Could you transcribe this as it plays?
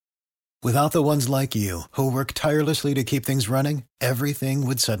Without the ones like you, who work tirelessly to keep things running, everything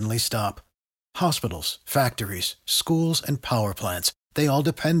would suddenly stop. Hospitals, factories, schools, and power plants, they all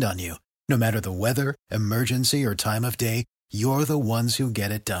depend on you. No matter the weather, emergency, or time of day, you're the ones who get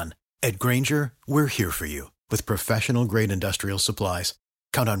it done. At Grainger, we're here for you with professional-grade industrial supplies.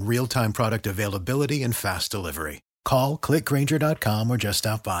 Count on real-time product availability and fast delivery. Call, clickgrainger.com, or just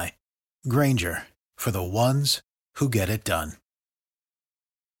stop by. Grainger, for the ones who get it done.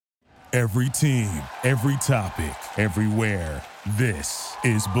 Every team, every topic, everywhere. This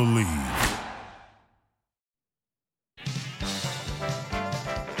is Believe.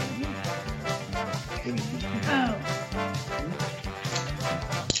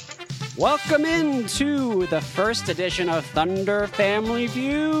 Welcome into the first edition of Thunder Family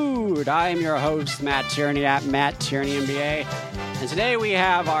Feud. I am your host, Matt Tierney at Matt Tierney NBA. And today we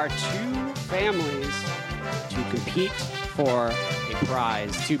have our two families to compete for a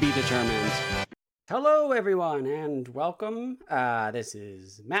prize to be determined. Hello, everyone, and welcome. This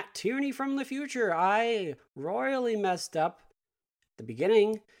is Matt Tierney from the future. I royally messed up at the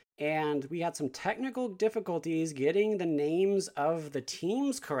beginning, and we had some technical difficulties getting the names of the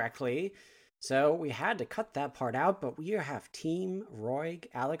teams correctly, so we had to cut that part out, but we have Team Roig,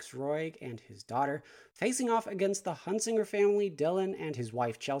 Alex Roig and his daughter, facing off against the Hunsinger family, Dylan and his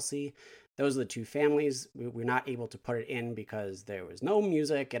wife, Chelsea. Those are the two families. We're not able to put it in because there was no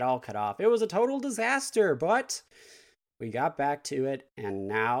music. It all cut off. It was a total disaster, but we got back to it, and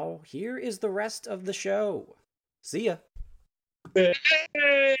now here is the rest of the show. See ya.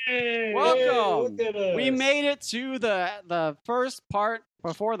 Hey, Welcome. look at us. We made it to the first part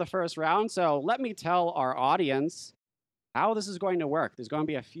before the first round, so let me tell our audience how this is going to work. There's going to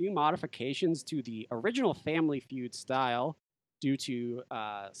be a few modifications to the original Family Feud style due to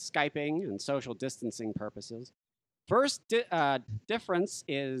Skyping and social distancing purposes. First difference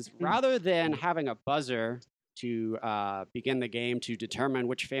is rather than having a buzzer to begin the game to determine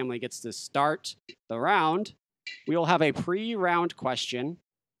which family gets to start the round, we will have a pre-round question,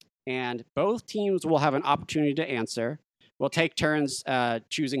 and both teams will have an opportunity to answer. We'll take turns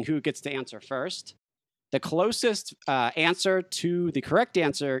choosing who gets to answer first. The closest answer to the correct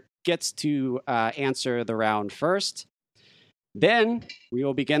answer gets to answer the round first. Then we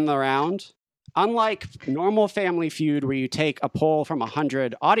will begin the round. Unlike normal Family Feud, where you take a poll from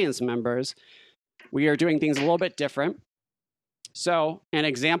 100 audience members, we are doing things a little bit different. So an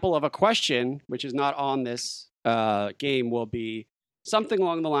example of a question, which is not on this game, will be something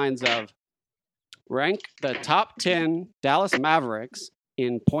along the lines of rank the top 10 Dallas Mavericks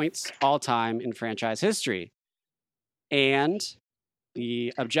in points all time in franchise history. And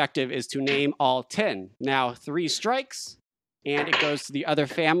the objective is to name all 10. Now, 3 strikes, and it goes to the other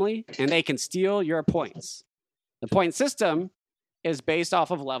family, and they can steal your points. The point system is based off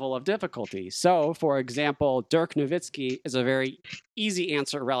of level of difficulty. So, for example, Dirk Nowitzki is a very easy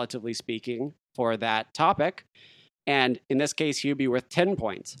answer, relatively speaking, for that topic. And in this case, he'll be worth 10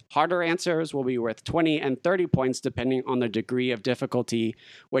 points. Harder answers will be worth 20 and 30 points, depending on the degree of difficulty,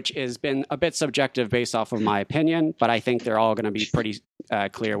 which has been a bit subjective based off of my opinion, but I think they're all going to be pretty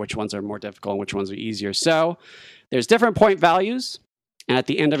clear which ones are more difficult and which ones are easier. So there's different point values, and at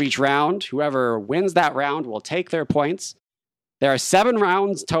the end of each round, whoever wins that round will take their points. There are 7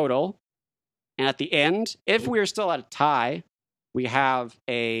 rounds total, and at the end, if we're still at a tie, we have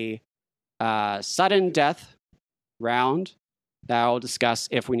a sudden death round that I'll discuss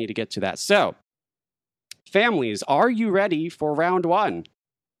if we need to get to that. So, families, are you ready for round 1?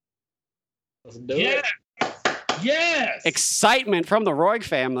 Let's do it. Yes! Excitement from the Roig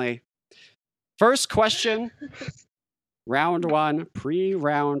family. First question, round 1,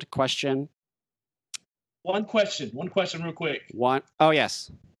 pre-round question. One question real quick. Oh,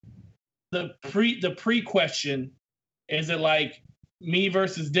 yes. The pre-question, is it like me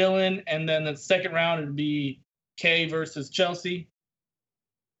versus Dylan, and then the second round would be Kay versus Chelsea?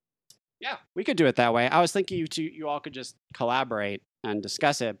 Yeah, we could do it that way. I was thinking you all could just collaborate and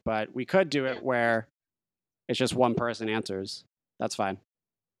discuss it, but we could do it where it's just one person answers. That's fine.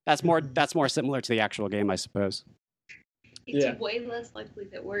 That's more similar to the actual game, I suppose. It's way less likely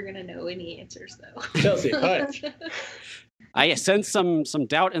that we're going to know any answers, though. Chelsea, hush. I sense some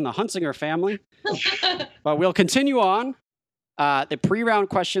doubt in the Hunsinger family, but we'll continue on. The pre-round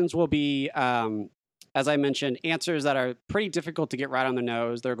questions will be, as I mentioned, answers that are pretty difficult to get right on the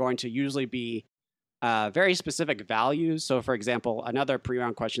nose. They're going to usually be very specific values. So, for example, another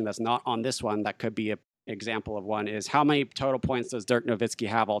pre-round question that's not on this one that could be an example of one is how many total points does Dirk Nowitzki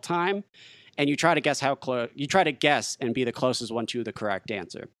have all time? And you try to guess and be the closest one to the correct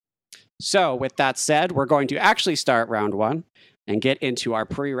answer. So, with that said, we're going to actually start round 1. and get into our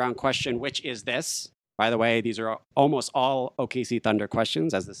pre-round question, which is this. By the way, these are almost all OKC Thunder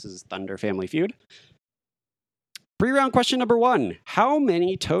questions, as this is Thunder Family Feud. Pre-round question number 1. How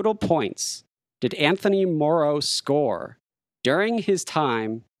many total points did Anthony Morrow score during his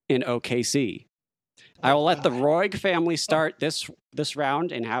time in OKC? I will let the Roig family start this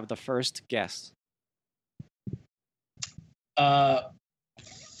round and have the first guess.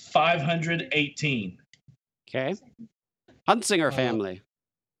 518. Okay. Huntsinger family.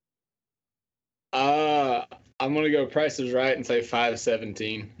 I'm going to go Price is Right and say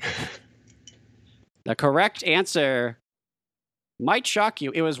 517. The correct answer might shock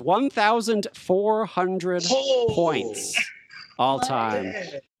you. It was 1,400 points all time.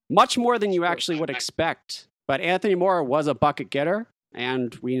 Much more than you actually would expect. But Anthony Morrow was a bucket getter,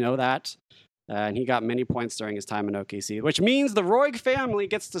 and we know that. And he got many points during his time in OKC, which means the Roig family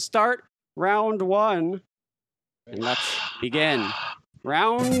gets to start round 1. And let's begin.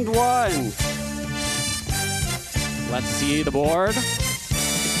 Round 1. Let's see the board.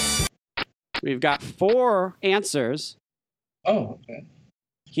 We've got 4 answers. Oh, okay.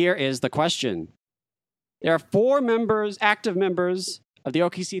 Here is the question. There are 4 active members of the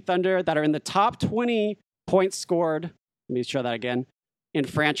OKC Thunder that are in the top 20 points scored. Let me show that again. In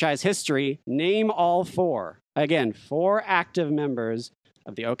franchise history, name all 4. Again, 4 active members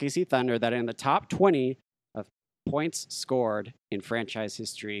of the OKC Thunder that are in the top 20 of points scored in franchise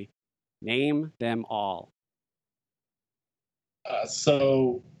history. Name them all.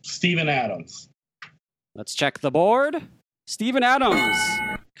 So, Steven Adams. Let's check the board. Steven Adams,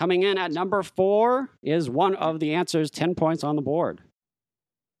 coming in at number 4, is one of the answers. 10 points on the board.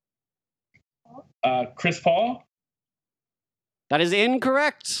 Chris Paul. That is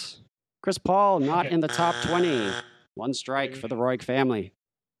incorrect. Chris Paul, not in the top 20. 1 strike for the Roig family.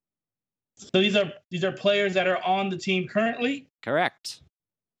 So these are players that are on the team currently? Correct.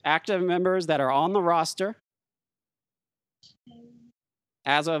 Active members that are on the roster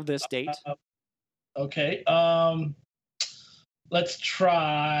as of this date. Okay. Let's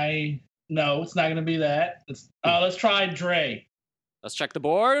try. No, it's not going to be that. Let's try Dre. Let's check the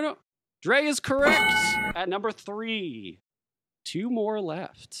board. Dre is correct at number 3. 2 more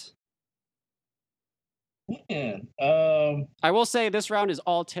left. Man, I will say this round is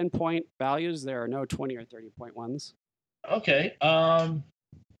all 10-point values. There are no 20 or 30-point ones. Okay. I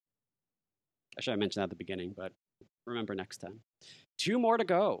should have mentioned that at the beginning, but remember next time. 2 more to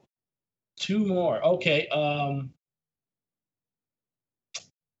go. 2 more. Okay.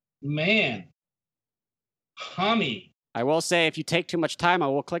 Man. Hami. I will say if you take too much time, I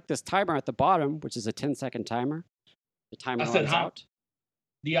will click this timer at the bottom, which is a 10-second timer. The timer runs out.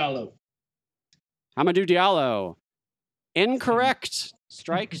 Diallo. Hamidou Diallo. Incorrect.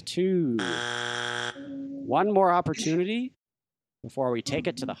 Strike 2. 1 more opportunity before we take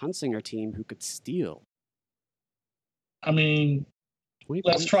it to the Huntsinger team, who could steal. I mean,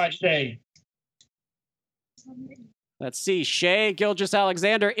 let's try Shea. Let's see. Shea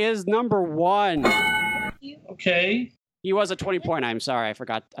Gilgeous-Alexander is number 1. Okay. He was a 20-point. I'm sorry. I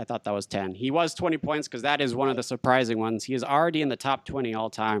forgot. I thought that was 10. He was 20 points because that is one of the surprising ones. He is already in the top 20 all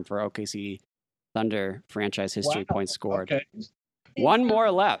time for OKC Thunder franchise history points scored. Okay. 1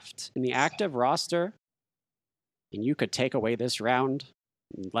 more left in the active roster. And you could take away this round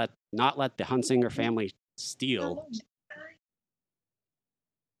and not let the Huntsinger family steal.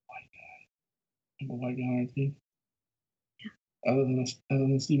 Other than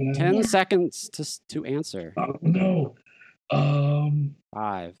Steven Adams. 10 seconds to answer. Oh, no.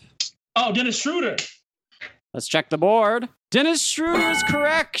 5. Oh, Dennis Schroeder. Let's check the board. Dennis Schroeder is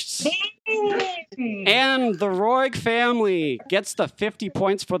correct. And the Roig family gets the 50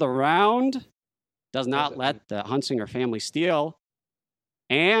 points for the round. Does not let the Huntsinger family steal.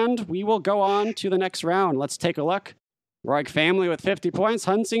 And we will go on to the next round. Let's take a look. Roig family with 50 points,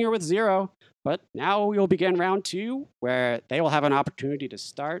 Huntsinger with 0. But now we will begin round 2, where they will have an opportunity to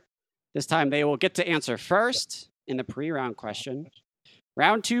start. This time they will get to answer first in the pre-round question.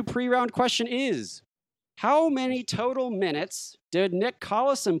 Round 2 pre-round question is, how many total minutes did Nick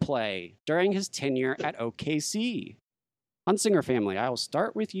Collison play during his tenure at OKC? Huntsinger family, I will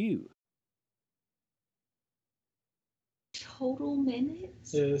start with you. Total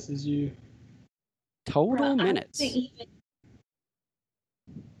minutes? Yeah, this is you. Total minutes.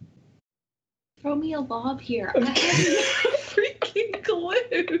 Throw me a lob here. I have no freaking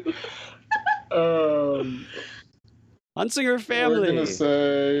clue. Huntsinger family. We're gonna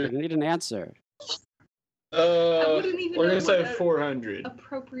say. I need an answer. I wouldn't even We're know gonna say what 400.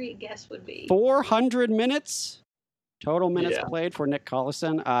 appropriate guess would be. 400 minutes? Total minutes played for Nick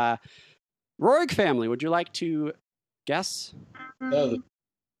Collison. Roig family, would you like to guess? That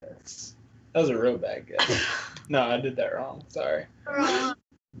was a real bad guess. No, I did that wrong. Sorry.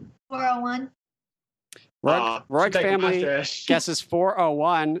 401. Rourke Take my family trash. guesses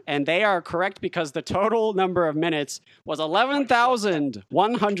 401, and they are correct because the total number of minutes was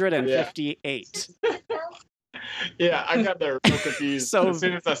 11,158. Yeah, I got that real confused. So- as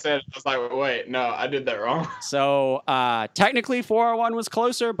soon as I said it, I was like, wait, no, I did that wrong. So technically 401 was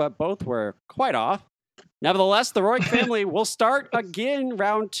closer, but both were quite off. Nevertheless, the Rourke family will start again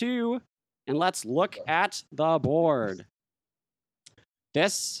round 2, and let's look at the board.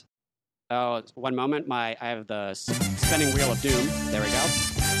 This, one moment, I have the spinning wheel of doom. There we go.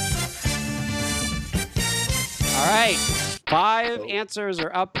 All right, 5 answers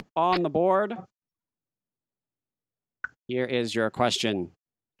are up on the board. Here is your question.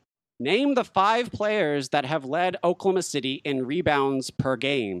 Name the 5 players that have led Oklahoma City in rebounds per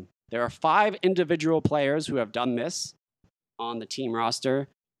game. There are 5 individual players who have done this on the team roster.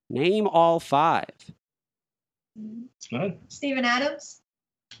 Name all 5. It's good. Steven Adams.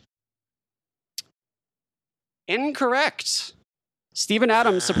 Incorrect. Steven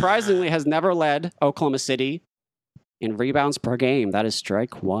Adams surprisingly has never led Oklahoma City in rebounds per game. That is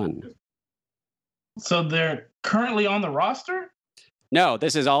strike 1. So they're currently on the roster? No,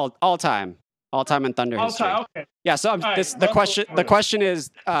 this is all time. All time in Thunder All history. time, okay. Yeah, so right, the Russell question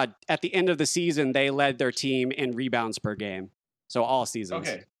is at the end of the season they led their team in rebounds per game. So all seasons.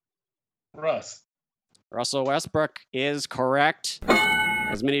 Okay. Russ. Russell Westbrook is correct.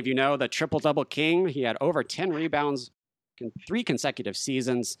 As many of you know, the triple-double king. He had over 10 rebounds in 3 consecutive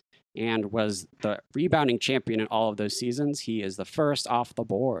seasons and was the rebounding champion in all of those seasons. He is the first off the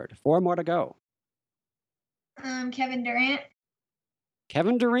board. 4 more to go. Kevin Durant.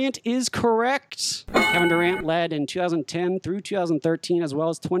 Kevin Durant is correct. Kevin Durant led in 2010 through 2013 as well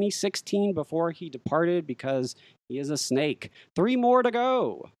as 2016 before he departed because he is a snake. 3 more to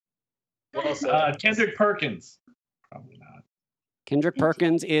go. Well said. Kendrick Perkins. Probably not. Kendrick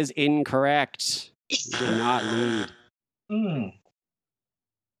Perkins is incorrect. He did not lead. Mm.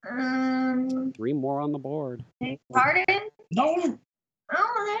 3 more on the board. Harden. No.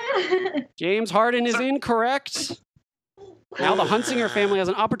 Oh, James Harden is incorrect. Now the Hunsinger family has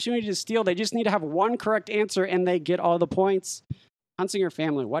an opportunity to steal. They just need to have 1 correct answer and they get all the points. Hunsinger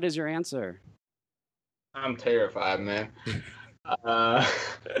family, what is your answer? I'm terrified, man.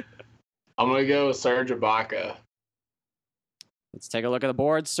 I'm going to go with Serge Ibaka. Let's take a look at the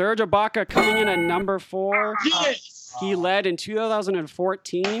board. Serge Ibaka coming in at number 4. Yes! He led in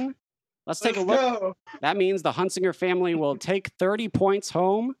 2014. Let's take a look. Go. That means the Hunsinger family will take 30 points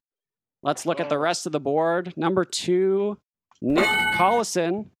home. Let's look at the rest of the board. Number 2, Nick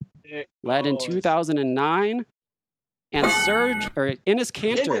Collison led in 2009. And Enes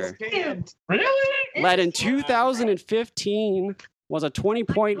Kanter Really? led in 2015. Was a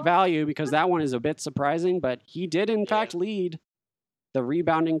 20-point value because that one is a bit surprising, but he did in fact lead the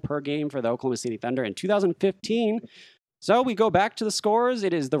rebounding per game for the Oklahoma City Thunder in 2015. So we go back to the scores.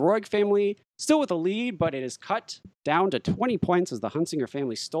 It is the Roig family still with a lead, but it is cut down to 20 points as the Hunsinger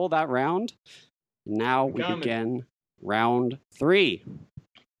family stole that round. Now we begin round 3.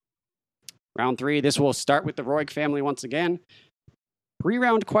 Round 3, this will start with the Roig family once again.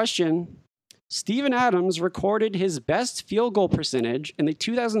 Pre-round question. Steven Adams recorded his best field goal percentage in the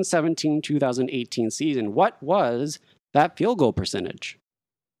 2017-2018 season. What was that field goal percentage?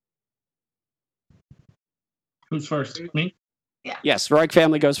 Who's first? Me? Yes, Roig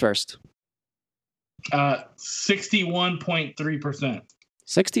family goes first. 61.3%.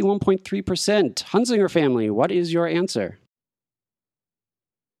 61.3%. Hunsinger family, what is your answer?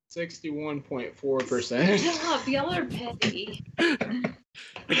 61.4%. Stop, y'all are petty.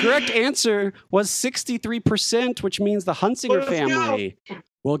 The correct answer was 63%, which means the Hunsinger family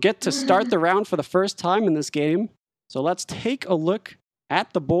will get to start the round for the first time in this game. So let's take a look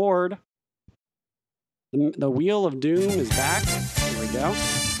at the board. The Wheel of Doom is back. Here we go.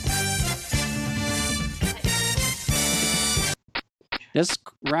 This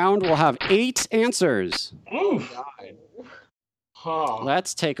round will have 8 answers. Oof. Huh.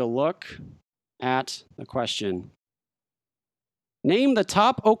 Let's take a look at the question. Name the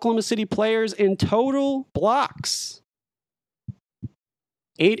top Oklahoma City players in total blocks.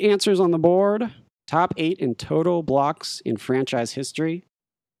 8 answers on the board. Top 8 in total blocks in franchise history.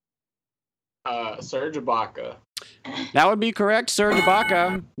 Serge Ibaka. That would be correct. Serge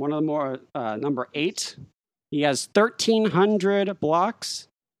Ibaka, one of the more, number 8. He has 1,300 blocks,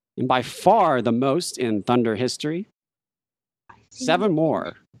 and by far the most in Thunder history. 7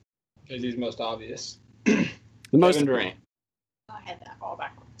 more. Because he's most obvious. The most Kevin Durant. I had that all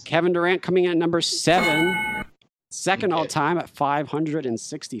backwards. Kevin Durant coming in at number 7. Second Okay. all time at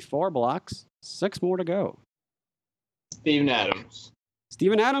 564 blocks. 6 more to go. Steven Adams.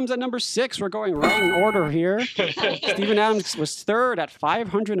 Steven Adams at number 6. We're going right in order here. Steven Adams was third at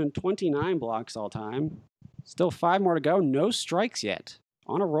 529 blocks all time. Still 5 more to go. No strikes yet.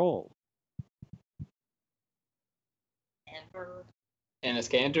 On a roll. Ennis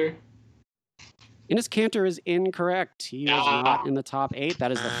Cantor. Enes Kanter is incorrect. He was not in the top 8.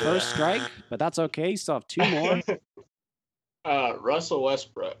 That is the first strike, but that's okay. You still have 2 more. Russell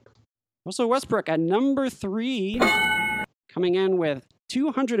Westbrook. Russell Westbrook at number 3, coming in with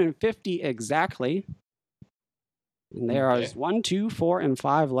 250 exactly. And there are Okay. 1, 2, 4, and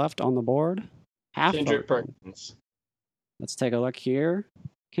 5 left on the board. Half Kendrick vote. Perkins. Let's take a look here.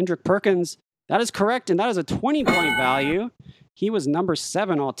 Kendrick Perkins, that is correct, and that is a 20-point value. He was number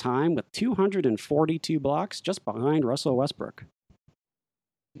 7 all time with 242 blocks, just behind Russell Westbrook.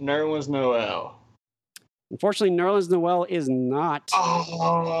 Nerlens Noel. Unfortunately, Nerlens Noel is not.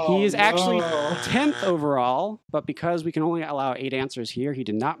 Oh, He is actually no. 10th overall, but because we can only allow 8 answers here, he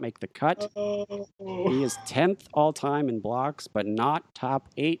did not make the cut. He is 10th all time in blocks, but not top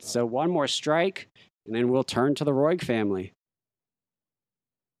 8. So 1 more strike, and then we'll turn to the Roig family.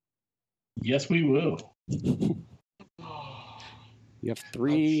 Yes, we will. You have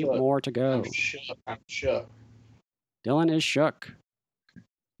 3 shook. more to go. I'm shook. Dylan is shook.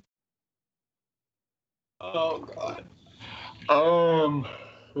 Oh God. I'm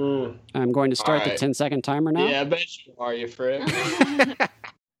going to start the Alright. 10-second timer now. Yeah, I bet you are, you frick.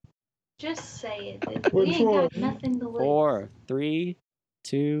 Just say it. Dude. Which We ain't got one? nothing to lose. 4, 3,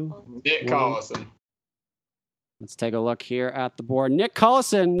 2. Nick One. Collison. Let's take a look here at the board. Nick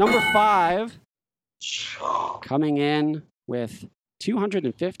Collison, number 5, coming in with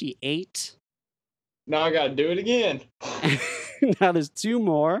 258. Now I gotta do it again. Now there's 2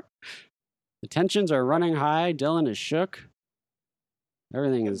 more. The tensions are running high. Dylan is shook.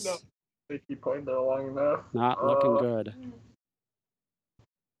 Everything is No. I think you played there long enough. not looking good.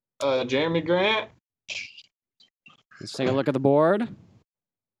 Jeremy Grant. Let's take a look at the board.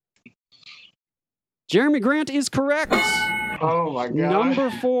 Jeremy Grant is correct. Oh my God.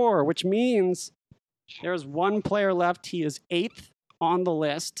 Number 4, which means there's 1 player left. He is 8th on the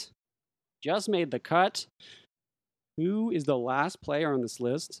list. Just made the cut. Who is the last player on this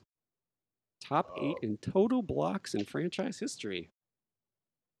list? Top 8 in total blocks in franchise history.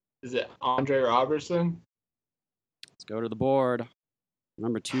 Is it Andre Robertson? Let's go to the board.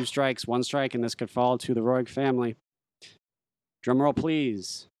 Remember, 2 strikes, 1 strike, and this could fall to the Roig family. Drum roll,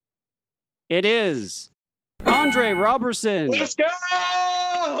 please. It is Andre Robertson. Let's go!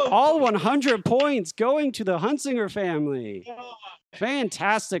 All 100 points going to the Hunsinger family.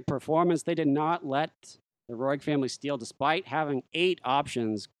 Fantastic performance. They did not let the Roig family steal despite having 8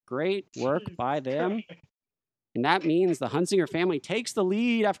 options. Great work by them. And that means the Hunsinger family takes the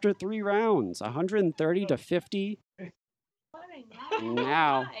lead after 3 rounds, 130 to 50.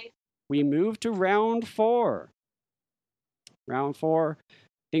 Now we move to round 4. Round 4.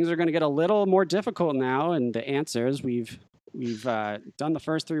 Things are going to get a little more difficult now, and the answers we've done the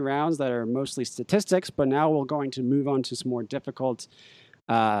first 3 rounds that are mostly statistics, but now we're going to move on to some more difficult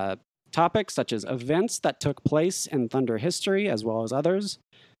topics, such as events that took place in Thunder history, as well as others.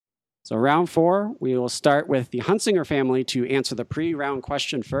 So round 4, we will start with the Hunsinger family to answer the pre-round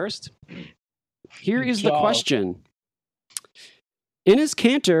question first. Here is the job. question. Enes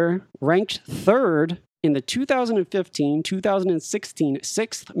Kanter ranked 3rd in the 2015-2016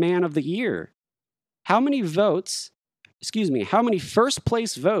 Sixth Man of the Year. How many first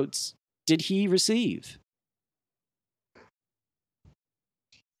place votes did he receive?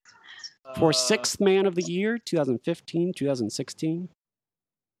 For Sixth Man of the Year, 2015, 2016.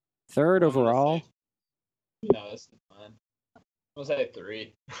 3rd overall. No, that's fine. I'll say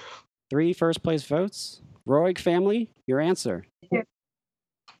 3. 3 first place votes. Roig family, your answer.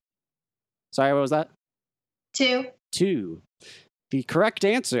 Sorry, what was that? 2. 2. The correct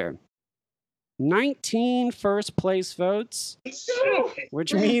answer. 19 first place votes,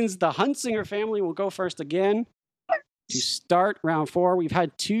 which means the Hunsinger family will go first again. To start round 4, we've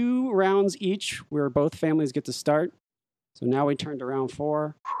had 2 rounds each where both families get to start. So now we turn to round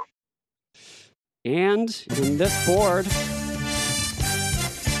 4. And in this board, let's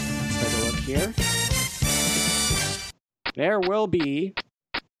take a look here. There will be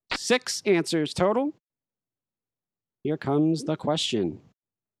 6 answers total. Here comes the question.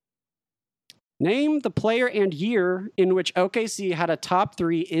 Name the player and year in which OKC had a top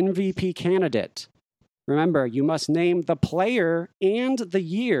 3 MVP candidate. Remember, you must name the player and the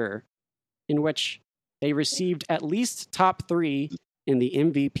year in which they received at least top 3 in the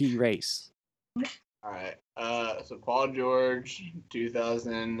MVP race. All right. So Paul George,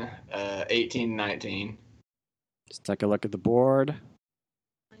 2018-19. Let's take a look at the board.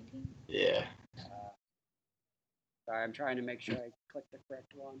 Yeah. Sorry, I'm trying to make sure I click the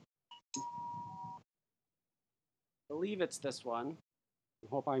correct one. I believe it's this one. I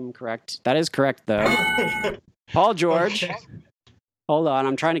hope I'm correct. That is correct, though. Paul George. Okay. Hold on,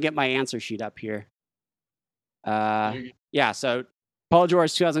 I'm trying to get my answer sheet up here. Yeah, so Paul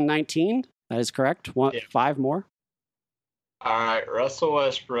George, 2019. That is correct. Yeah. 5 more. All right, Russell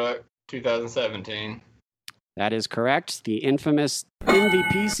Westbrook, 2017. That is correct. The infamous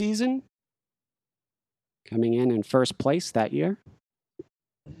MVP season. Coming in first place that year.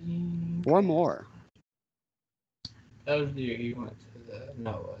 4 more. That was the year he went to the.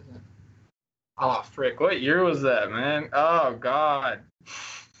 No, it wasn't. Oh, frick. What year was that, man? Oh, God.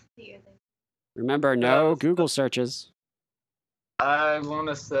 Remember, no Google searches. I want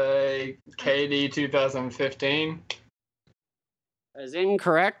to say KD 2015. That is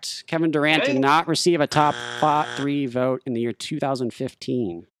incorrect. Kevin Durant did Hey. not receive a top 3 vote in the year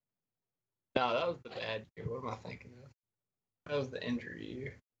 2015. No, that was the bad year. What am I thinking of? That was the injury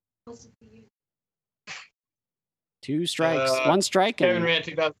year. 2 strikes. 1 strike. Kevin And Durant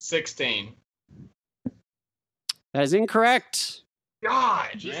 2016. that is incorrect. God,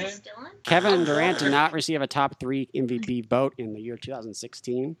 man. Jesus, Dylan. Kevin Durant did not receive a top 3 MVP vote in the year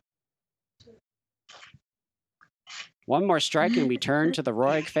 2016. 1 more strike and we turn to the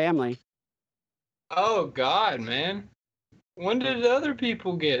Roig family. Oh, God, man. When did the other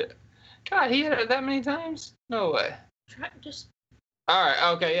people get it? God, he had it that many times? No way. Just All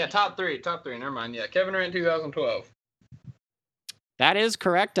right, okay, yeah, top three. Never mind. Yeah, Kevin Durant 2012. That is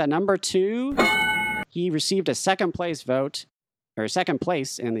correct. At number 2, he received a second place vote, or second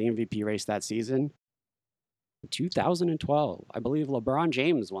place in the MVP race that season. 2012. I believe LeBron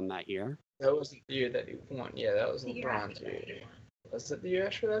James won that year. That wasn't the year that he won. Yeah, that was the year LeBron's after that. year. Was it the year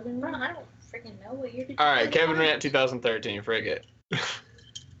after that? Bro, I don't freaking know what year did All you right, play Kevin that? Durant 2013. Frigate.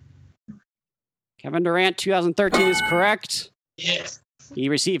 Kevin Durant 2013 is correct. Yes. He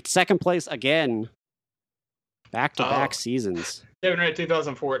received second place again. Back-to-back Oh. seasons. Kevin Durant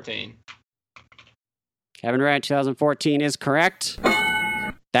 2014. Kevin Durant 2014 is correct.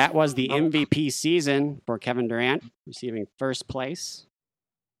 That was the MVP season for Kevin Durant, receiving first place.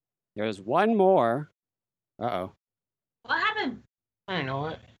 There's 1 more. Uh-oh. What happened? I don't know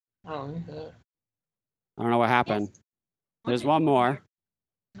what. I don't think that. I don't know what happened. There's 1 more.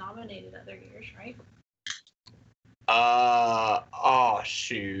 Nominated other years, right? Oh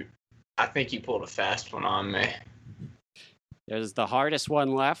shoot. I think you pulled a fast one on me. There's the hardest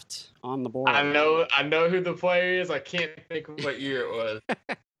one left on the board. I know who the player is. I can't think of what year it was.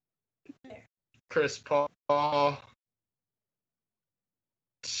 Chris Paul.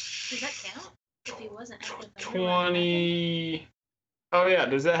 Does that count? If he wasn't at the Thunder, 20. Oh yeah.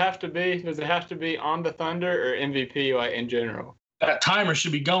 Does it have to be on the Thunder or MVP like in general? That timer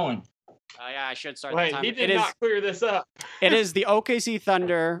should be going. Oh, yeah, I should start the Wait, time. he did not clear this up. It is the OKC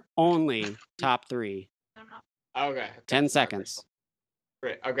Thunder only top 3. I'm not. Okay. 10 seconds.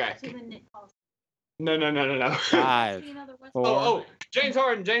 Right, okay. So then Nick Paul. No. 5, See another West 4. Oh, James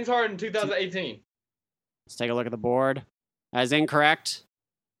Harden, 2018. Let's take a look at the board. That is incorrect.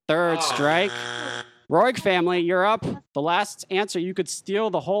 Third Oh. strike. Roig family, you're up. The last answer, you could steal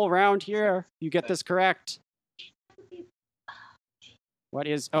the whole round here. You get this correct. What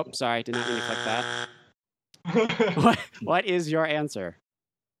is... Oh, sorry. Did not mean to click that. What is your answer?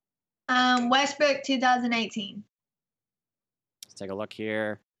 Westbrook 2018. Let's take a look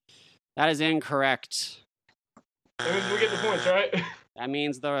here. That is incorrect. That means we get the points, right? That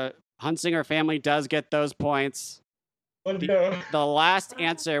means the Hunsinger family does get those points. Let's go. The last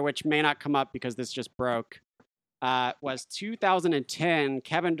answer, which may not come up because this just broke, was 2010.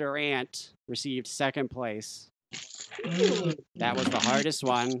 Kevin Durant received second place. That was the hardest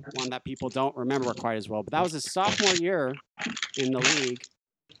one that people don't remember quite as well. But that was his sophomore year in the league.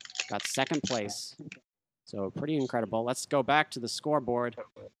 Got second place. So pretty incredible. Let's go back to the scoreboard.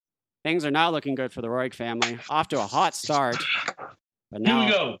 Things are not looking good for the Roig family. Off to a hot start. But Here we now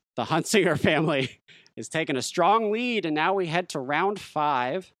go. the Hunsinger family is taking a strong lead, and now we head to round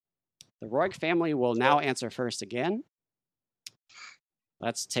 5. The Roig family will now answer first again.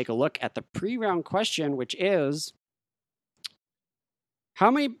 Let's take a look at the pre-round question, which is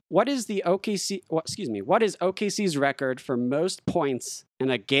what is OKC's record for most points in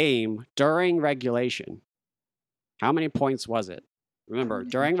a game during regulation? How many points was it? Remember,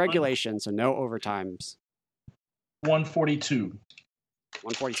 during regulation, so no overtimes. 142.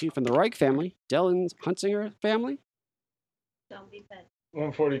 142 from the Roig family. Dylan's Hunsinger family. Don't be bad.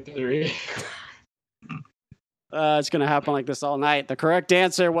 143. It's going to happen like this all night. The correct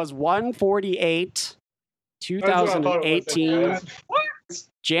answer was 148, 2018,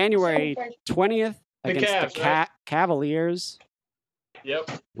 January 20th against the Cavaliers. Yep.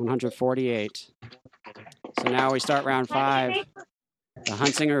 148. So now we start round 5. The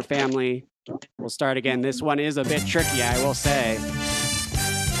Hunsinger family will start again. This one is a bit tricky, I will say.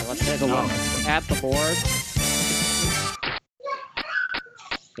 So let's take a look at the board.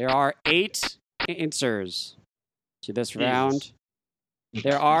 There are 8 answers to this round.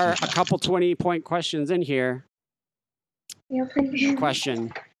 There are a couple 20-point questions in here.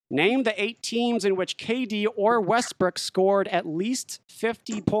 Question. Name the 8 teams in which KD or Westbrook scored at least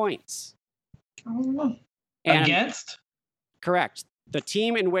 50 points. And against? Correct. The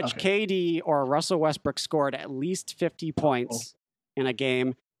team in which KD or Russell Westbrook scored at least 50 points in a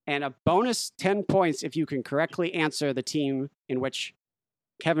game, and a bonus 10 points if you can correctly answer the team in which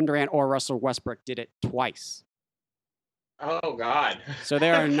Kevin Durant or Russell Westbrook did it twice. Oh, God. So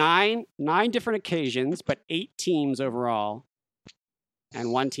there are nine different occasions, but 8 teams overall,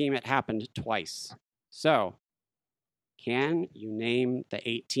 and 1 team it happened twice. So, can you name the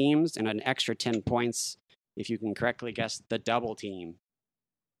 8 teams and an extra 10 points if you can correctly guess the double team?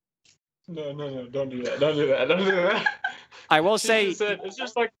 No, don't do that. I will say... it's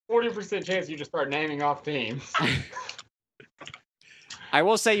just like 40% chance you just start naming off teams. I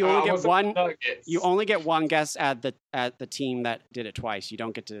will say you only get one. Nuggets. You only get one guess at the team that did it twice. You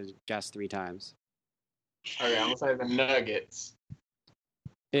don't get to guess 3 times. Okay, I'm gonna say the Nuggets.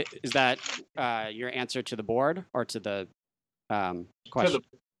 Is that your answer to the board or to the question?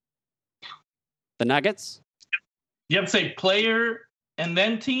 The Nuggets? You have to say player and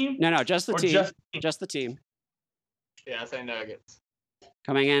then team? No, just the Or team. just- Just the team. Yeah, I say Nuggets.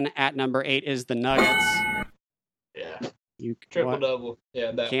 Coming in at number 8 is the Nuggets. Yeah, You triple double.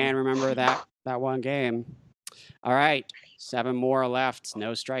 Yeah, that. can't remember that one game. All right, 7 more left.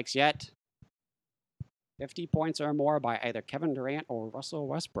 No strikes yet. 50 points or more by either Kevin Durant or Russell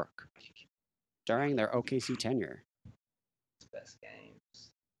Westbrook during their OKC tenure. Best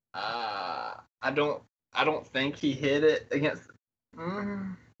games. I don't think he hit it against.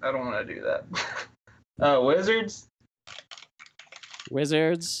 I don't want to do that. Wizards.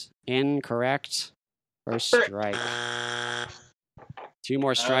 Wizards, incorrect. First strike. 2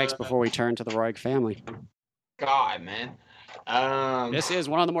 more strikes before we turn to the Roig family. God, man. This is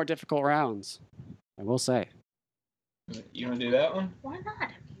one of the more difficult rounds, I will say. You want to do that one? Why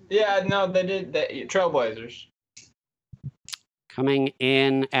not? Yeah, no, they did that. Trailblazers. Coming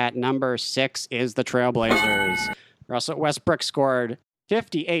in at number 6 is the Trailblazers. Russell Westbrook scored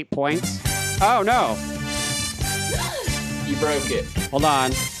 58 points. Oh, no. You broke it. Hold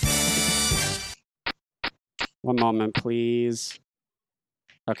on. One moment, please.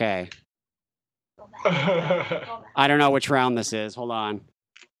 Okay. Go back. Go back. I don't know which round this is. Hold on.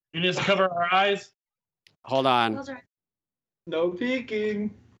 You just cover our eyes? Hold on. Those are No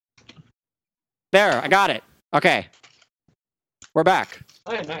peeking. There, I got it. Okay. We're back.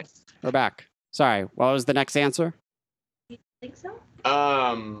 Oh, yeah, nice. We're back. Sorry, what was the next answer? you think so?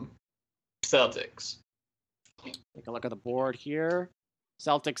 Celtics. Take a look at the board here.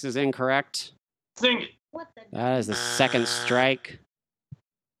 Celtics is incorrect. Sing it. What the? That is the second strike.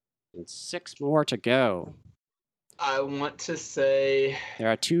 And 6 more to go. I want to say. There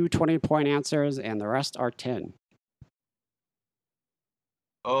are 2 20-point answers, and the rest are 10.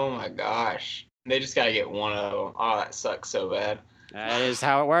 Oh my gosh. They just gotta get one of them. Oh, that sucks so bad. That is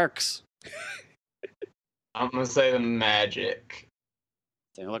how it works. I'm gonna say the Magic.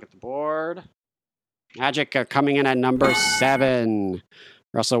 Take a look at the board. Magic are coming in at number 7.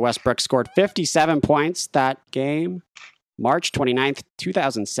 Russell Westbrook scored 57 points that game, March 29th,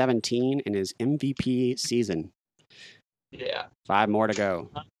 2017, in his MVP season. Yeah. 5 more to go.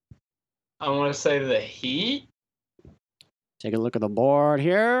 I want to say the Heat. Take a look at the board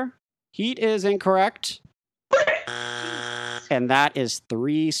here. Heat is incorrect. And that is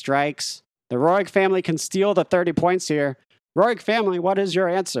 3 strikes. The Roig family can steal the 30 points here. Roig family, what is your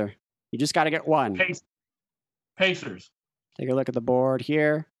answer? You just got to get 1. Pacers. Take a look at the board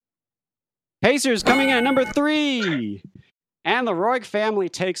here. Pacers coming in at number 3. And the Roig family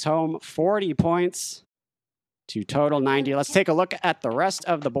takes home 40 points to total 90. Let's take a look at the rest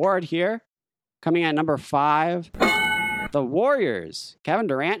of the board here. Coming in at number 5, the Warriors. Kevin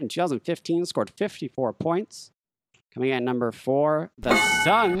Durant in 2015 scored 54 points. Coming in at number 4, the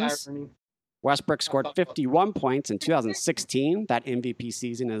Suns. Westbrook scored 51 points in 2016, that MVP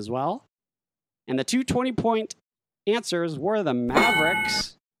season as well. And the 2 20-point answers were the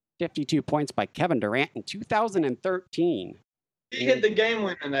Mavericks, 52 points by Kevin Durant in 2013. He hit the game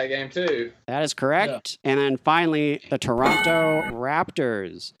winner in that game too. That is correct. And then finally, the Toronto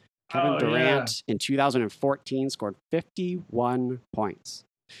Raptors. Kevin Durant in 2014 scored 51 points.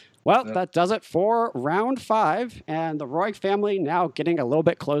 Well, that does it for round 5. And the Roig family now getting a little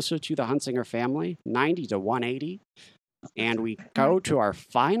bit closer to the Hunsinger family, 90 to 180. And we go to our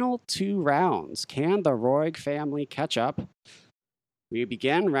final 2 rounds. Can the Roig family catch up? We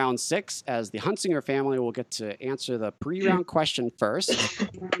begin round 6 as the Hunsinger family will get to answer the pre-round question first.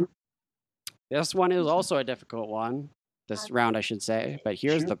 This one is also a difficult one. This round, I should say. But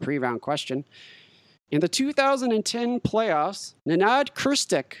here's the pre-round question. In the 2010 playoffs, Nenad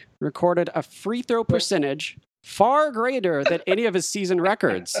Krstic recorded a free throw percentage far greater than any of his season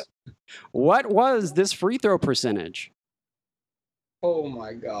records. What was this free throw percentage? Oh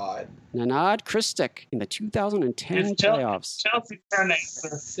my God. Nenad Krstic in the 2010 playoffs. Chelsea's turn to answer.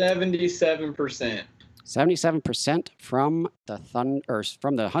 77%. 77% from the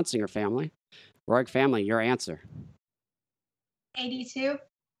from the Hunsinger family. Roig family, your answer. 82.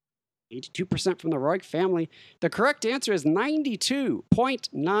 82% from the Roig family. The correct answer is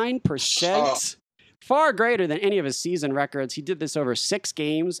 92.9%. Far greater than any of his season records. He did this over 6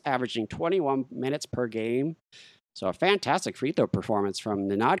 games, averaging 21 minutes per game. So a fantastic free throw performance from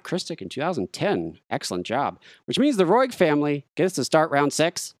Nenad Krstic in 2010. Excellent job. Which means the Roig family gets to start round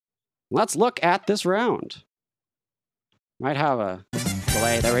 6. Let's look at this round. Might have a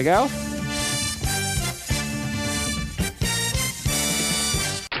delay. There we go.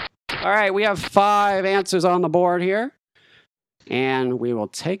 All right, we have 5 answers on the board here. And we will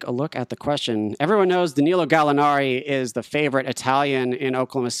take a look at the question. Everyone knows Danilo Gallinari is the favorite Italian in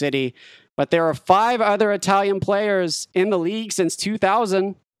Oklahoma City, but there are 5 other Italian players in the league since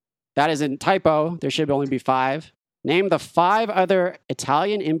 2000. That is a typo. There should only be 5. Name the 5 other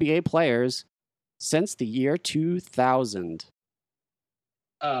Italian NBA players since the year 2000.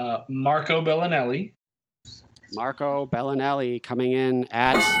 Marco Bellinelli. Marco Bellinelli coming in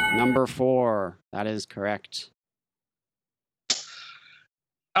at number 4. That is correct.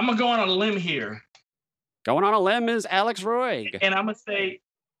 I'm going to go on a limb here. Going on a limb is Alex Roig. And I'm going to say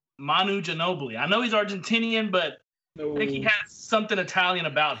Manu Ginobili. I know he's Argentinian, but I think he has something Italian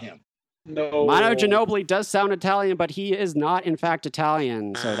about him. No. Manu Ginobili does sound Italian, but he is not, in fact,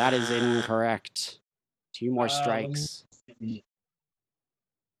 Italian. So that is incorrect. 2 more strikes.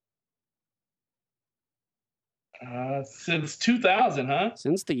 Since 2000, huh?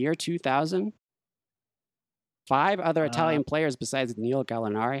 Since the year 2000, 5 other Italian players besides Neil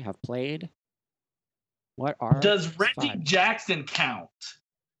Gallinari have played. What are Does Reggie 5? Jackson count?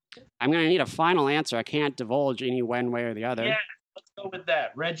 I'm going to need a final answer. I can't divulge any one way or the other. Yeah, let's go with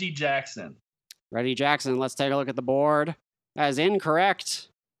that. Reggie Jackson. Reggie Jackson, let's take a look at the board. That is incorrect.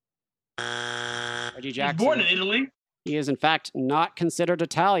 Reggie Jackson. He was born in Italy. He is, in fact, not considered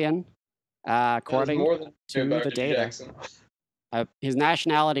Italian, according to the data. His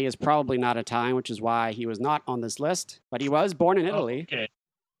nationality is probably not Italian, which is why he was not on this list. But he was born in Italy. Okay.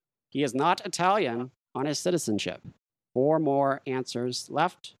 He is not Italian on his citizenship. 4 more answers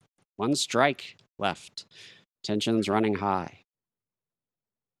left. 1 strike left. Tensions running high.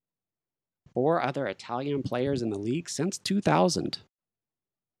 4 other Italian players in the league since 2000.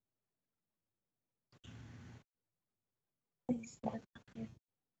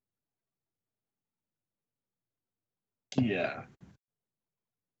 Yeah.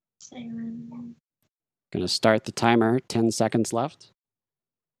 Gonna start the timer. 10 seconds left.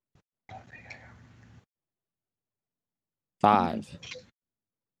 5,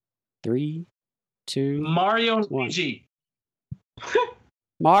 3, 2, Mario 1. Luigi.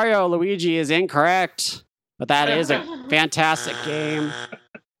 Mario Luigi is incorrect, but that is a fantastic game.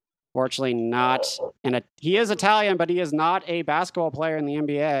 Fortunately, not. And he is Italian, but he is not a basketball player in the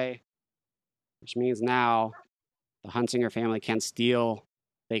NBA, which means now the Hunsinger family can steal.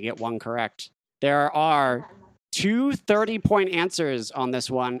 They get 1 correct. There are 2 30-point answers on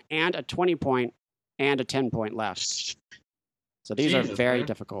this one, and a 20-point and a 10-point left. So these are very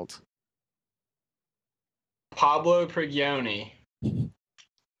difficult. Pablo Prigioni.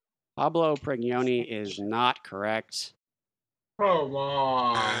 Pablo Prigioni is not correct, Come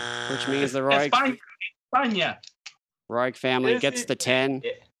on. which means the España. Roig family gets the 10.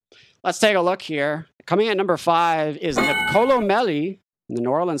 Yeah. Let's take a look here. Coming at number 5 is Nicolo Melli, the New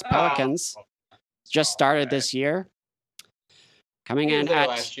Orleans Pelicans. Just started this year. Coming in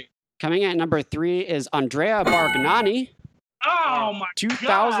at number 3 is Andrea Bargnani. Oh my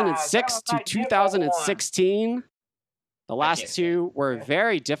 2006 God. to 2016. The last 2 were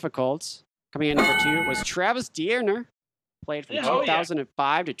very difficult. Coming in number 2 was Travis Dierner. Played from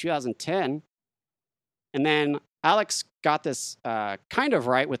 2005 to 2010. And then Alex got this kind of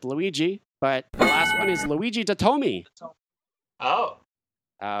right with Luigi, but the last one is Luigi Datomi Oh.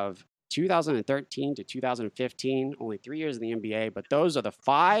 of 2013 to 2015. Only 3 years in the NBA, but those are the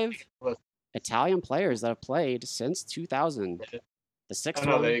 5 Italian players that have played since 2000. The sixth Oh,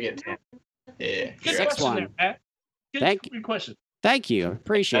 no, one. they get 10. Yeah. Good Sixth question one. there, Matt. Good question. Thank you.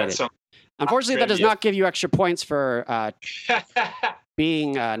 Appreciate That's it. some Unfortunately, that does trivia. not give you extra points for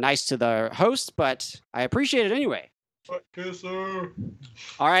being nice to the host, but I appreciate it anyway. Fuck kisser.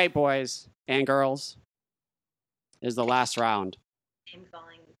 All right, boys and girls. This is the last round. I'm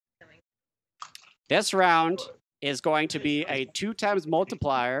falling. Coming. This round is going to be a 2 times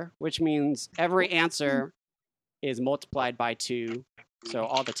multiplier, which means every answer is multiplied by 2. So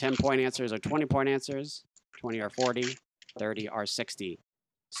all the 10-point answers are 20-point answers, 20 are 40, 30 are 60.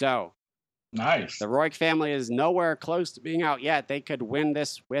 So Nice. the Roig family is nowhere close to being out yet. They could win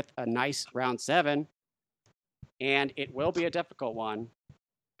this with a nice round 7, and it will be a difficult one,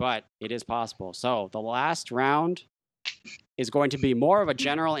 but it is possible. So the last round is going to be more of a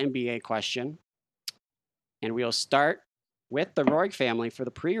general NBA question, and we'll start with the Roig family for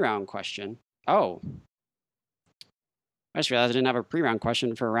the pre-round question. Oh, I just realized I didn't have a pre-round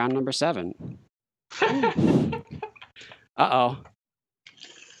question for round number 7. Uh-oh.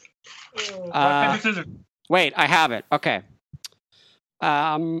 Rock, paper, scissors. Wait, I have it. Okay.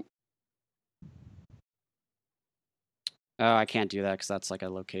 Oh, I can't do that because that's like a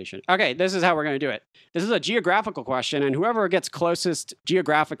location. Okay, this is how we're going to do it. This is a geographical question, and whoever gets closest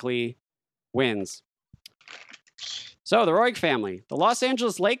geographically wins. So, the Roig family. The Los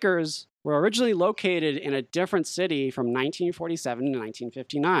Angeles Lakers were originally located in a different city from 1947 to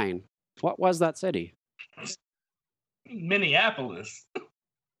 1959. What was that city? Minneapolis.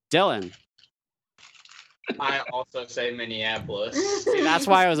 Dylan. I also say Minneapolis. See, that's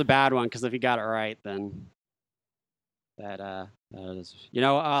why it was a bad one, because if you got it right, then that is, you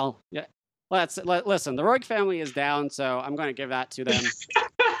know, listen, the Roig family is down, so I'm going to give that to them.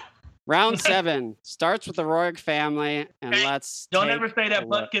 Round 7 starts with the Roig family, and let's Don't take ever say a that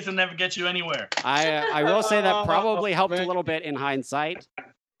look. butt kiss will never get you anywhere. I will say that probably helped a man. little bit in hindsight,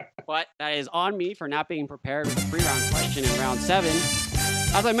 but that is on me for not being prepared with the pre-round question in round 7.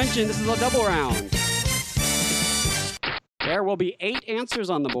 As I mentioned, this is a double round. There will be 8 answers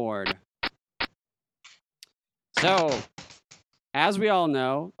on the board. So, as we all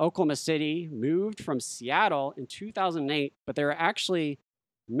know, Oklahoma City moved from Seattle in 2008, but there are actually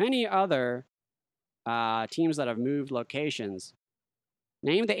many other teams that have moved locations.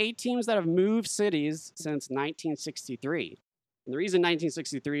 Name the 8 teams that have moved cities since 1963. And the reason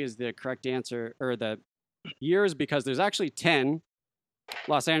 1963 is the correct answer, or the year, is because there's actually 10.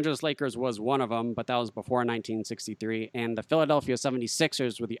 Los Angeles Lakers was one of them, but that was before 1963. And the Philadelphia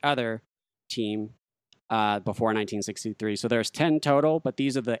 76ers were the other team before 1963. So there's 10 total, but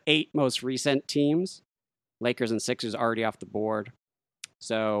these are the 8 most recent teams. Lakers and Sixers already off the board.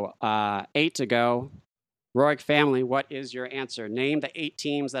 So 8 to go. Roig family, what is your answer? Name the 8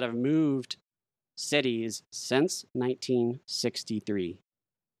 teams that have moved cities since 1963.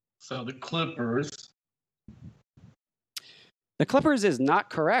 So the Clippers. The Clippers is not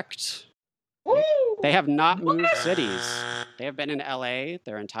correct. They have not moved cities. They have been in LA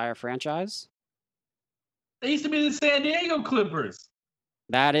their entire franchise. They used to be the San Diego Clippers.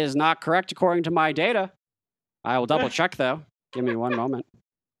 That is not correct according to my data. I will double check though. Give me one moment.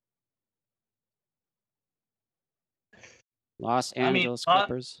 Los Angeles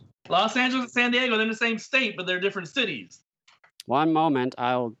Clippers. Los Angeles and San Diego, they're in the same state, but they're different cities. One moment.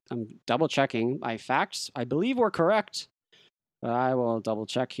 I'm double checking. My facts, I believe, were correct. But I will double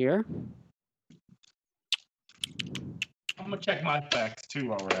check here. I'm gonna check my facts too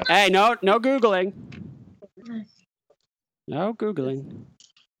while we're at it. Hey, no Googling. No Googling.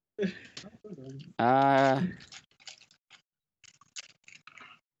 I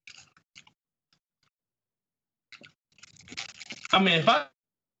mean, if I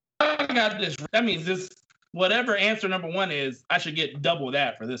got this, that means this, whatever answer number 1 is, I should get double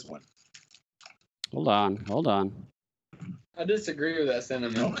that for this one. Hold on. I disagree with that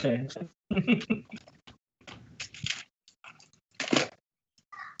sentiment. Okay.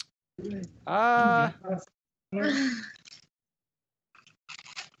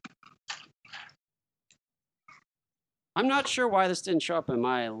 I'm not sure why this didn't show up in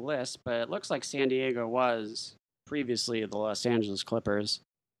my list, but it looks like San Diego was previously the Los Angeles Clippers.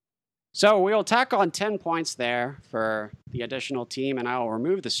 So we'll tack on 10 points there for the additional team, and I will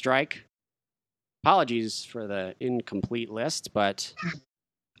remove the strike. Apologies for the incomplete list, but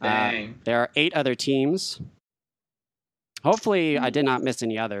Dang. there are 8 other teams. Hopefully, I did not miss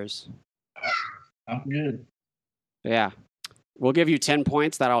any others. I'm good. Yeah. We'll give you 10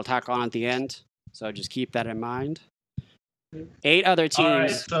 points that I'll tack on at the end. So just keep that in mind. 8 other teams. All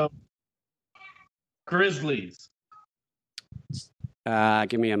right, so Grizzlies.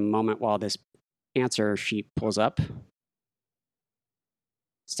 Give me a moment while this answer sheet pulls up.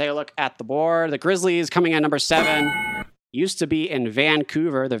 Let's take a look at the board. The Grizzlies coming in number 7. Used to be in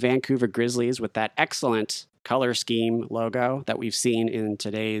Vancouver, the Vancouver Grizzlies, with that excellent color scheme logo that we've seen in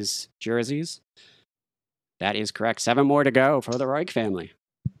today's jerseys. That is correct. 7 more to go for the Roig family.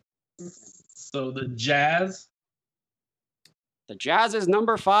 So the Jazz. The Jazz is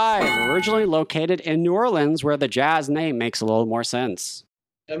number 5, originally located in New Orleans, where the Jazz name makes a little more sense.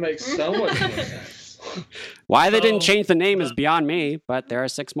 That makes so much more sense. Why they didn't So, change the name is beyond me, but there are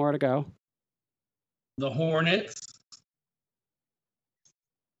 6 more to go. The Hornets.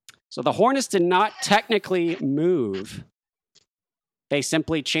 So the Hornets did not technically move. They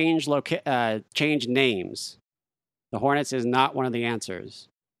simply changed names. The Hornets is not one of the answers.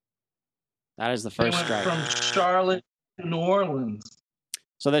 That is the They first went strike. from Charlotte to New Orleans.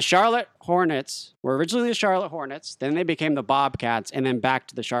 So the Charlotte Hornets were originally the Charlotte Hornets, then they became the Bobcats, and then back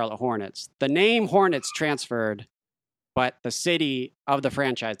to the Charlotte Hornets. The name Hornets transferred, but the city of the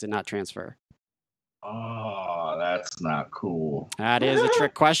franchise did not transfer. Oh, that's not cool. That is a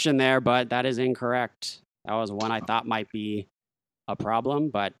trick question there, but that is incorrect. That was one I thought might be a problem,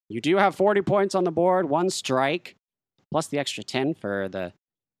 but you do have 40 points on the board, 1 strike, plus the extra 10 for the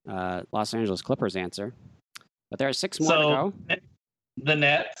Los Angeles Clippers answer. But there are 6 more to go. The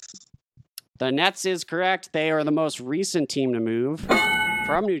Nets. The Nets is correct. They are the most recent team to move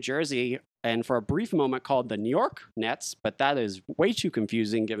from New Jersey and for a brief moment called the New York Nets, but that is way too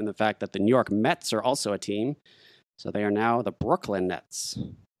confusing given the fact that the New York Mets are also a team. So they are now the Brooklyn Nets.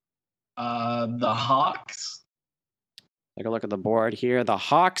 The Hawks. Take a look at the board here. The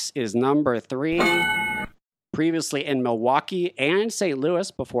Hawks is number 3, previously in Milwaukee and St. Louis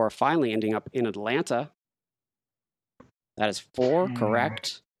before finally ending up in Atlanta. That is 4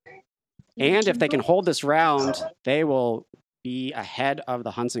 correct. And if they can hold this round, they will be ahead of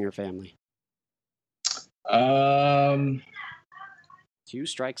the Hunsinger family. 2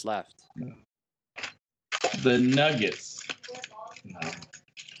 strikes left. The Nuggets. No.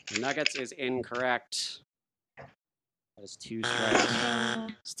 The Nuggets is incorrect. That is 2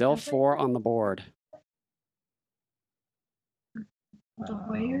 strikes. Still 4 on the board. The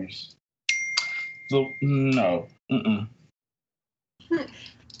Warriors. No.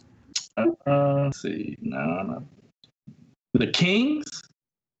 Let's see. No. The Kings.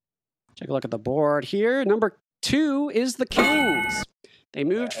 Take a look at the board here. Number 2 is the Kings. They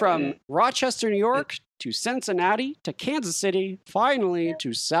moved from Rochester, New York to Cincinnati to Kansas City, finally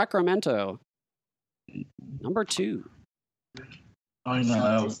to Sacramento. Number 2. Oh, no,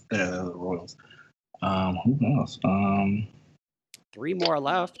 that was the Royals. Who else? 3 more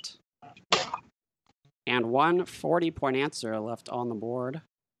left. And 1 40-point answer left on the board.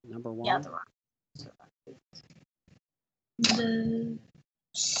 Number 1. The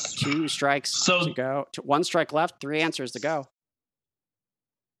 2 strikes to go. 1 strike left, 3 answers to go.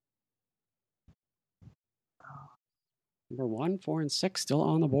 Number 1, 4, and 6 still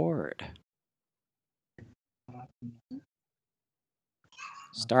on the board.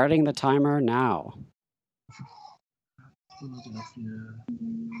 Starting the timer now.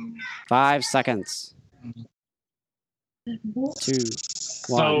 5 seconds. 2, 1.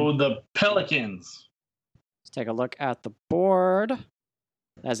 So the Pelicans. Let's take a look at the board.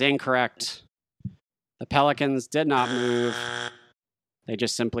 That's incorrect. The Pelicans did not move. They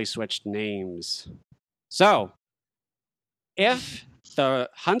just simply switched names. So, if the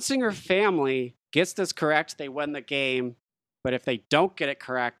Hunsinger family gets this correct, they win the game. But if they don't get it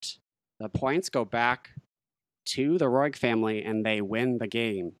correct, the points go back to the Roig family and they win the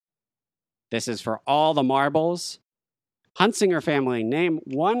game. This is for all the marbles. Hunsinger family, name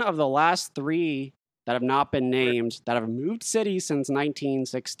one of the last 3 that have not been named that have moved cities since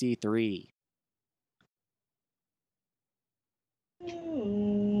 1963.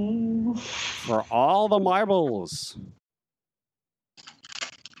 For all the marbles.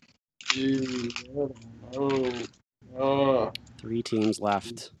 Oh. 3 teams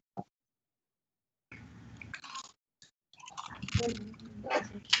left.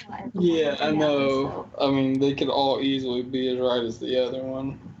 Yeah, I know. I mean, they could all easily be as right as the other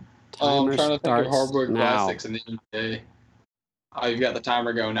one. Timer I'm trying to think of starts Hardwood now. Classics in the NBA. Oh, you've got the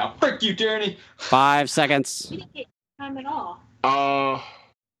timer going now. Frick you, Tierney! 5 seconds. we didn't get time at all. Oh,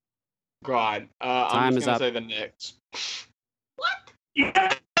 God. Time I'm is just going up. to say the Knicks.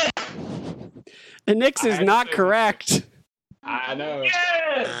 The Knicks is I not assume- correct. I know.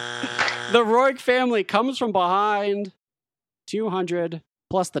 The Roig family comes from behind 200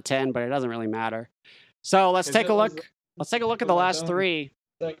 plus the 10, but it doesn't really matter. So let's take a look. Let's take a look at the last three.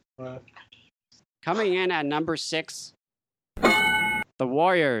 Coming in at number 6, the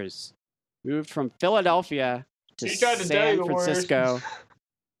Warriors moved from Philadelphia to San Francisco.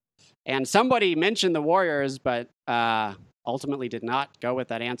 And somebody mentioned the Warriors, but ultimately did not go with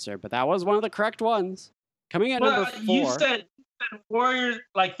that answer. But that was one of the correct ones. Coming in at number 4. You said Warriors,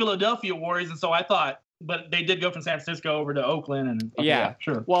 like Philadelphia Warriors, and so I thought, but they did go from San Francisco over to Oakland. And yeah,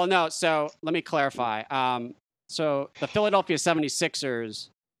 sure. Well, no, so let me clarify. So the Philadelphia 76ers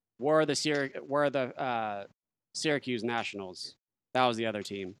were the Syracuse Nationals. That was the other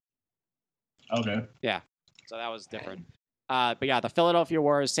team. Okay. Yeah, so that was different. But yeah, the Philadelphia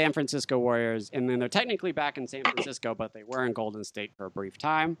Warriors, San Francisco Warriors, and then they're technically back in San Francisco, but they were in Golden State for a brief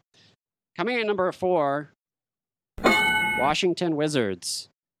time. Coming in at number 4, Washington Wizards.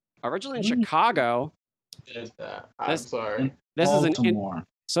 Originally in Chicago. I'm sorry. This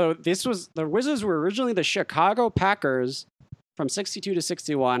So the Wizards were originally the Chicago Packers from 62 to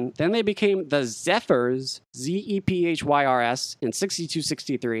 61. Then they became the Zephyrs, Zephyrs, in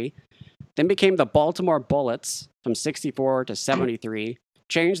 62-63. Then became the Baltimore Bullets from 64 to 73.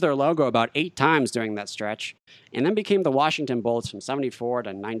 Changed their logo about 8 times during that stretch. And then became the Washington Bullets from 74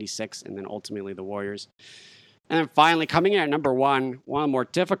 to 96, and then ultimately the Warriors. And then finally, coming in at number 1, one of the more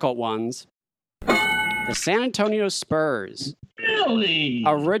difficult ones, the San Antonio Spurs. Really?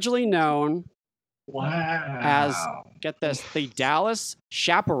 Originally known as, get this, the Dallas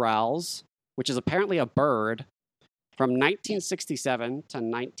Chaparrals, which is apparently a bird, from 1967 to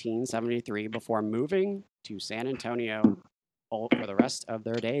 1973 before moving to San Antonio for the rest of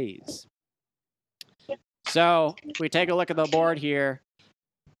their days. So we take a look at the board here.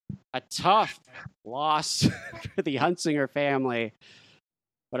 A tough loss for the Hunsinger family,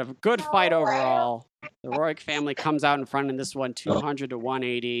 but a good fight overall. The Roig family comes out in front in this one, 200 to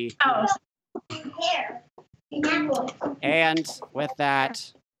 180. And with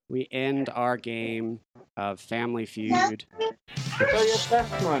that, we end our game of Family Feud.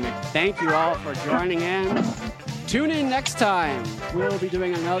 Thank you all for joining in. Tune in next time. We'll be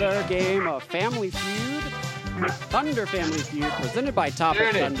doing another game of Family Feud, Thunder Family Feud, presented by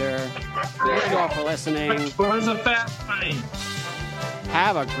Topic Thunder. Thank you all for listening. Where's the fast money?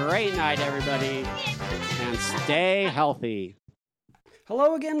 Have a great night, everybody, and stay healthy.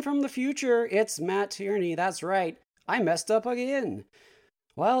 Hello again from the future. It's Matt Tierney. That's right. I messed up again.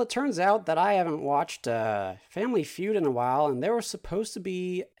 Well, it turns out that I haven't watched Family Feud in a while, and there was supposed to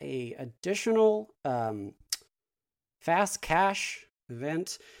be a additional fast cash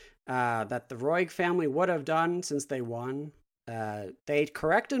event that the Roig family would have done since they won. They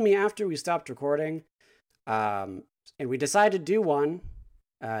corrected me after we stopped recording, and we decided to do one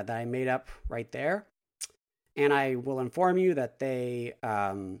that I made up right there. And I will inform you that they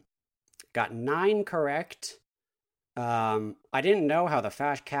got 9 correct. I didn't know how the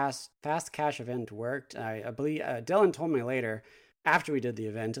fast cash event worked. I believe Dylan told me later, after we did the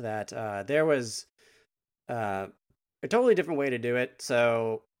event, that there was a totally different way to do it.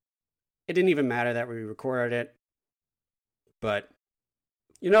 So it didn't even matter that we recorded it. But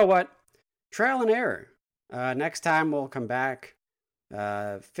you know what? Trial and error. Next time we'll come back,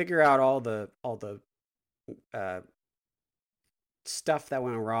 figure out all the stuff that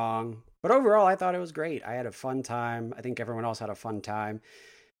went wrong. But overall, I thought it was great. I had a fun time. I think everyone else had a fun time.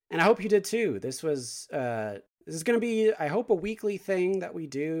 And I hope you did too. This is going to be, I hope, a weekly thing that we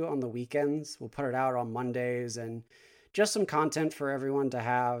do on the weekends. We'll put it out on Mondays, and just some content for everyone to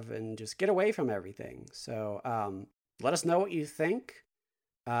have and just get away from everything. So let us know what you think.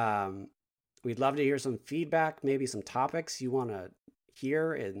 We'd love to hear some feedback, maybe some topics you want to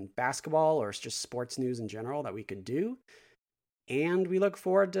hear in basketball or just sports news in general that we could do. And we look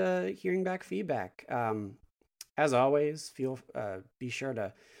forward to hearing back feedback. As always, be sure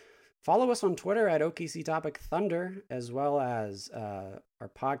to follow us on Twitter at OKC Topic Thunder, as well as our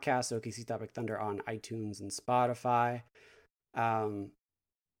podcast, OKC Topic Thunder, on iTunes and Spotify. And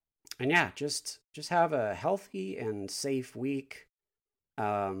yeah, just have a healthy and safe week.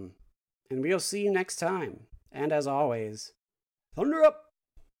 And we'll see you next time. And as always, Thunder up!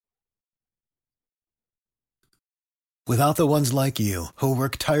 Without the ones like you, who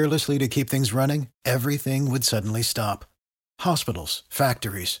work tirelessly to keep things running, everything would suddenly stop. Hospitals,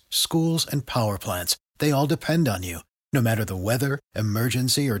 factories, schools, and power plants, they all depend on you. No matter the weather,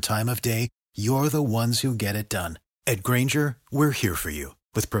 emergency, or time of day, you're the ones who get it done. At Grainger, we're here for you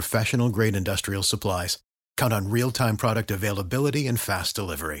with professional-grade industrial supplies. Count on real-time product availability and fast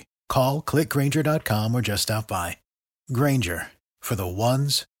delivery. Call, click Grainger.com, or just stop by. Grainger, for the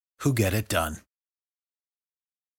ones who get it done.